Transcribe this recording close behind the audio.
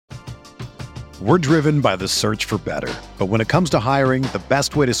We're driven by the search for better. But when it comes to hiring, the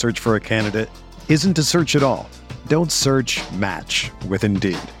best way to search for a candidate isn't to search at all. Don't search, match with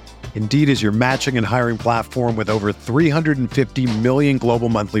Indeed. Indeed is your matching and hiring platform with over 350 million global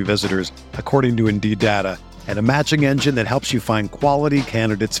monthly visitors, according to Indeed data, and a matching engine that helps you find quality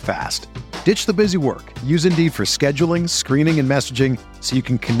candidates fast. Ditch the busy work. Use Indeed for scheduling, screening, and messaging so you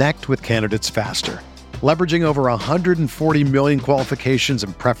can connect with candidates faster. Leveraging over 140 million qualifications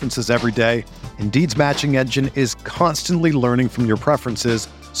and preferences every day, Indeed's matching engine is constantly learning from your preferences,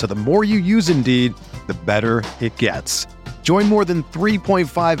 so the more you use Indeed, the better it gets. Join more than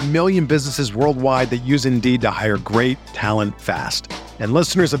 3.5 million businesses worldwide that use Indeed to hire great talent fast. And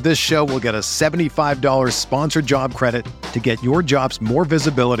listeners of this show will get a $75 sponsored job credit to get your jobs more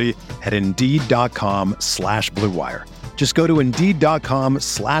visibility at Indeed.com/Blue Wire. Just go to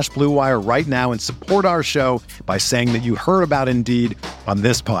Indeed.com/Blue Wire right now and support our show by saying that you heard about Indeed on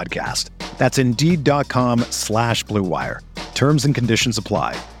this podcast. That's Indeed.com/Blue Wire. Terms and conditions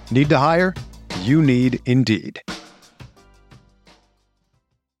apply. Need to hire? You need Indeed.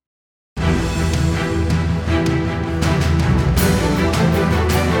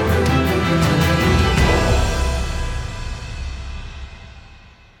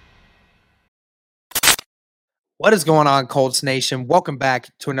 What is going on, Colts Nation? Welcome back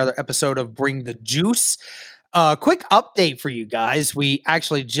to another episode of Bring the Juice. Quick update for you guys. We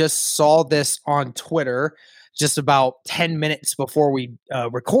actually just saw this on Twitter just about 10 minutes before we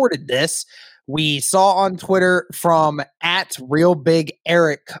recorded this. We saw on Twitter from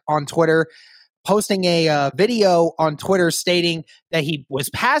 @RealBigEric on Twitter posting a video on Twitter stating that he was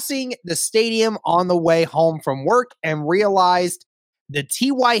passing the stadium on the way home from work and realized the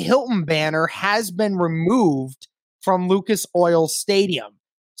T.Y. Hilton banner has been removed from Lucas Oil Stadium.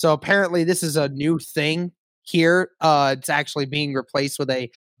 So apparently this is a new thing here. It's actually being replaced with a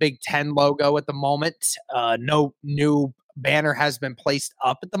Big Ten logo at the moment. No new banner has been placed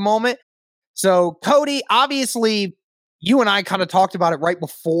up at the moment. So Cody, obviously you and I kind of talked about it right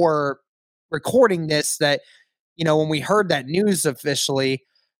before recording this, that, you know, when we heard that news officially,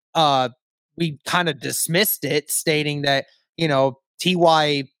 we kind of dismissed it, stating that, you know,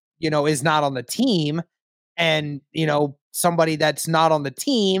 Ty, you know, is not on the team, and, you know, somebody that's not on the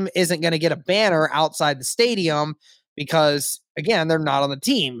team isn't going to get a banner outside the stadium because, again, they're not on the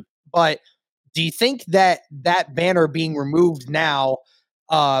team. But do you think that that banner being removed now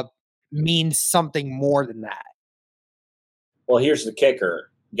means something more than that? Well, here's the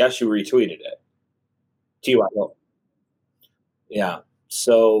kicker. Guess who retweeted it? T.Y. Hilton. Yeah.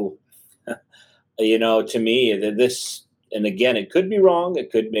 So, you know, to me, this, and again, it could be wrong.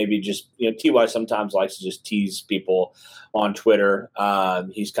 It could maybe just, you know, T.Y. sometimes likes to just tease people on Twitter.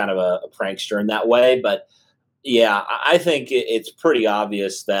 He's kind of a prankster in that way. But, yeah, I think it's pretty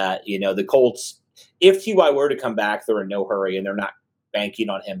obvious that, you know, the Colts, if T.Y. were to come back, they're in no hurry, and they're not banking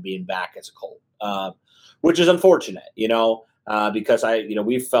on him being back as a Colt, which is unfortunate, you know, because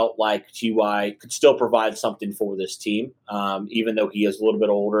we felt like T.Y. could still provide something for this team, even though he is a little bit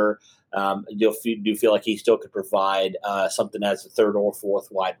older. Do feel like he still could provide something as a third or fourth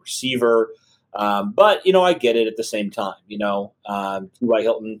wide receiver. But, you know, I get it at the same time. You know, T.Y.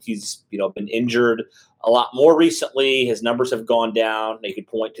 Hilton, he's, you know, been injured a lot more recently. His numbers have gone down. They could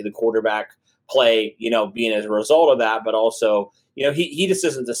point to the quarterback play, you know, being as a result of that. But also, you know, he just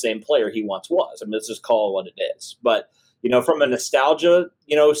isn't the same player he once was. I mean, let's just call it what it is. But, you know, from a nostalgia,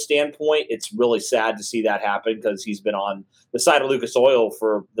 you know, standpoint, it's really sad to see that happen because he's been on the side of Lucas Oil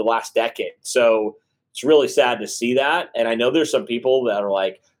for the last decade. So it's really sad to see that. And I know there's some people that are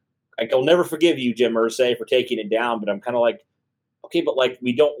like, I'll never forgive you, Jim Irsay, for taking it down. But I'm kind of like, okay, but like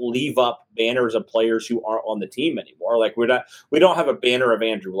we don't leave up banners of players who aren't on the team anymore. Like we don't have a banner of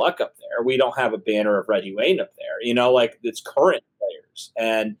Andrew Luck up there. We don't have a banner of Reggie Wayne up there. You know, like it's current players.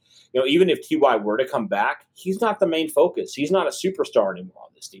 And you know, even if T.Y. were to come back, he's not the main focus. He's not a superstar anymore on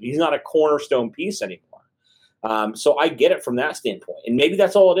this team. He's not a cornerstone piece anymore. So I get it from that standpoint. And maybe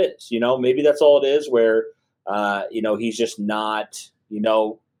that's all it is. You know, maybe that's all it is where, you know, he's just not, you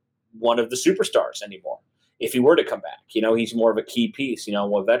know, one of the superstars anymore. If he were to come back, you know, he's more of a key piece, you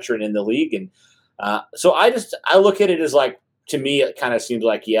know, a veteran in the league. And so I look at it as like, to me, it kind of seems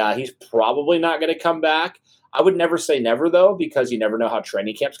like, yeah, he's probably not going to come back. I would never say never, though, because you never know how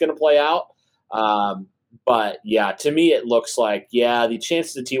training camp's going to play out. But, yeah, to me it looks like, yeah, the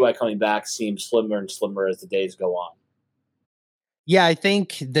chances of T.Y. coming back seem slimmer and slimmer as the days go on. Yeah, I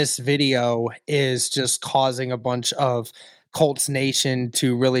think this video is just causing a bunch of Colts Nation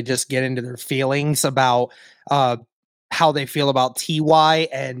to really just get into their feelings about how they feel about T.Y.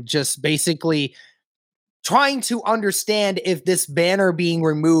 and just basically trying to understand if this banner being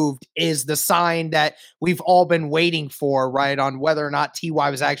removed is the sign that we've all been waiting for, right? On whether or not TY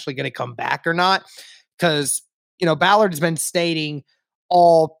was actually going to come back or not. Because, Ballard has been stating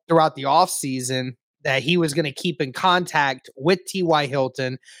all throughout the offseason that he was going to keep in contact with T.Y.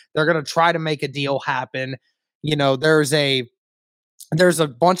 Hilton. They're going to try to make a deal happen. There's a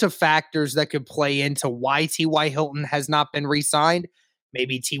bunch of factors that could play into why T.Y. Hilton has not been re-signed.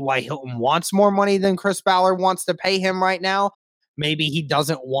 Maybe T.Y. Hilton wants more money than Chris Ballard wants to pay him right now. Maybe he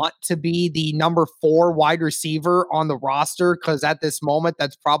doesn't want to be the number 4 wide receiver on the roster because at this moment,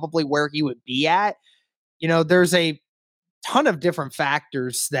 that's probably where he would be at. There's a ton of different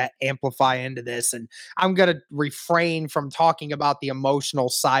factors that amplify into this, and I'm going to refrain from talking about the emotional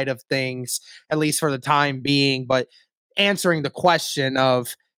side of things, at least for the time being, but answering the question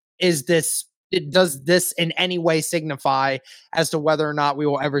of, does this in any way signify as to whether or not we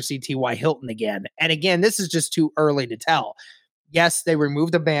will ever see T.Y. Hilton again? And again, this is just too early to tell. Yes, they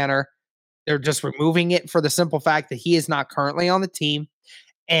removed the banner. They're just removing it for the simple fact that he is not currently on the team.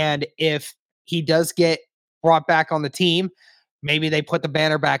 And if he does get brought back on the team, maybe they put the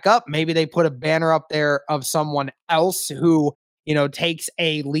banner back up. Maybe they put a banner up there of someone else who, takes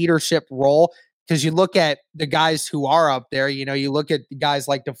a leadership role. Because you look at the guys who are up there, you look at guys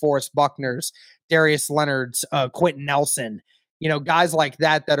like DeForest Buckner's, Darius Leonard's, Quentin Nelson, guys like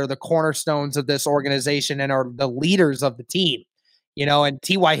that are the cornerstones of this organization and are the leaders of the team, and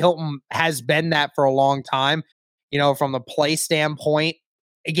T.Y. Hilton has been that for a long time, from the play standpoint.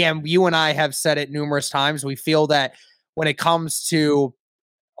 Again, you and I have said it numerous times. We feel that when it comes to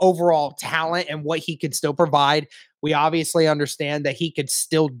overall talent and what he could still provide, we obviously understand that he could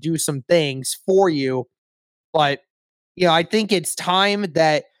still do some things for you. But, I think it's time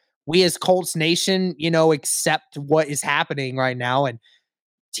that we as Colts Nation, accept what is happening right now. And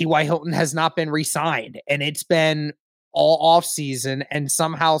T.Y. Hilton has not been re-signed, and it's been all off season. And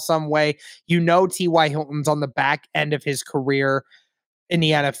somehow, some way, T.Y. Hilton's on the back end of his career in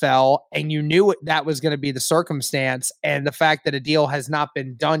the NFL, and you knew that was going to be the circumstance. And the fact that a deal has not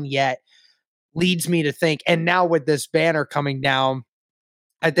been done yet leads me to think, and now with this banner coming down,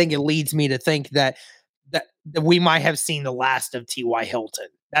 I think it leads me to think that we might have seen the last of T.Y. Hilton.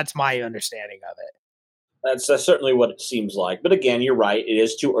 That's my understanding of it. That's certainly what it seems like. But again, you're right. It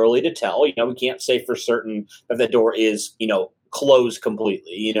is too early to tell. We can't say for certain that the door is, closed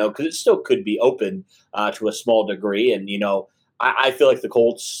completely, because it still could be open to a small degree. And, I feel like the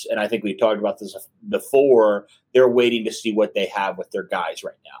Colts, and I think we talked about this before, they're waiting to see what they have with their guys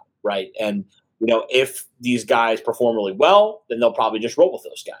right now, right? And, if these guys perform really well, then they'll probably just roll with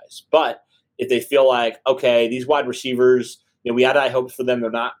those guys. But if they feel like, okay, these wide receivers, we had high hopes for them, they're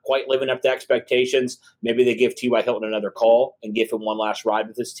not quite living up to expectations, maybe they give T.Y. Hilton another call and give him one last ride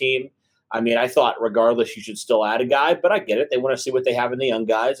with his team. I mean, I thought regardless you should still add a guy, but I get it. They want to see what they have in the young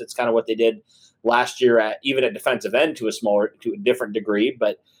guys. It's kind of what they did last year even at defensive end to a different degree.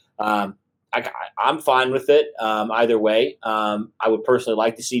 But I'm fine with it either way. I would personally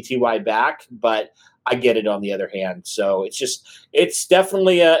like to see T.Y. back, but I get it on the other hand. So it's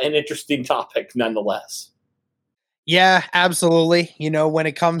definitely an interesting topic nonetheless. Yeah, absolutely. When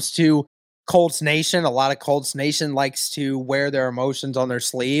it comes to Colts Nation, a lot of Colts Nation likes to wear their emotions on their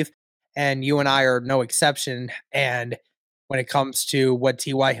sleeve, and you and I are no exception. And when it comes to what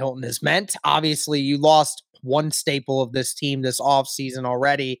T.Y. Hilton has meant, obviously you lost one staple of this team this offseason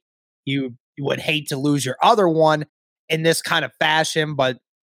already. You would hate to lose your other one in this kind of fashion, but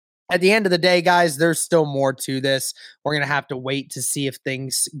at the end of the day, guys, there's still more to this. We're going to have to wait to see if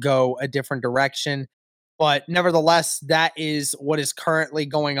things go a different direction. But nevertheless, that is what is currently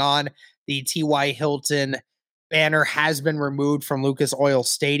going on. The T.Y. Hilton banner has been removed from Lucas Oil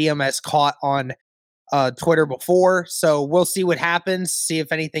Stadium, as caught on Twitter before. So we'll see what happens, see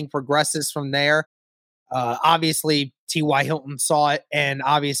if anything progresses from there. Obviously, T.Y. Hilton saw it, and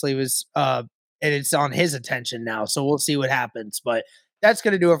obviously it's on his attention now. So we'll see what happens. But that's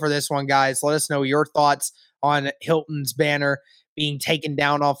going to do it for this one, guys. Let us know your thoughts on Hilton's banner being taken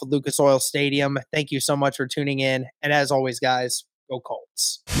down off of Lucas Oil Stadium. Thank you so much for tuning in. And as always, guys, go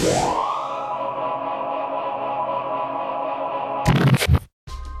Colts.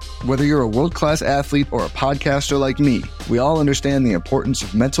 Whether you're a world-class athlete or a podcaster like me, we all understand the importance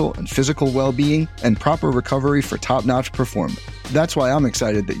of mental and physical well-being and proper recovery for top-notch performance. That's why I'm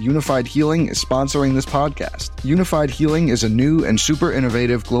excited that Unified Healing is sponsoring this podcast. Unified Healing is a new and super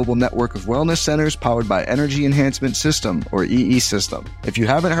innovative global network of wellness centers powered by Energy Enhancement System, or EE System. If you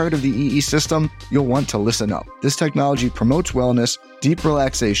haven't heard of the EE System, you'll want to listen up. This technology promotes wellness, deep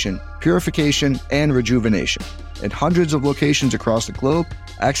relaxation, purification, and rejuvenation. In hundreds of locations across the globe,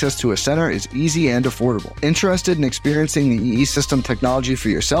 Access to a center is easy and affordable. Interested in experiencing the EE System technology for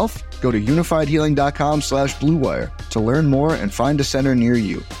yourself? Go to unifiedhealing.com/bluewire to learn more and find a center near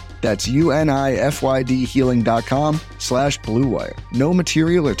you. That's unifydhealing.com/bluewire. No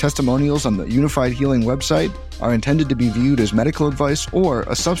material or testimonials on the Unified Healing website are intended to be viewed as medical advice or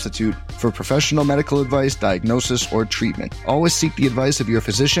a substitute for professional medical advice, diagnosis, or treatment. Always seek the advice of your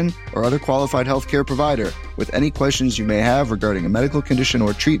physician or other qualified healthcare provider with any questions you may have regarding a medical condition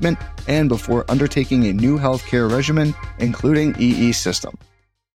or treatment and before undertaking a new healthcare regimen, including EE System.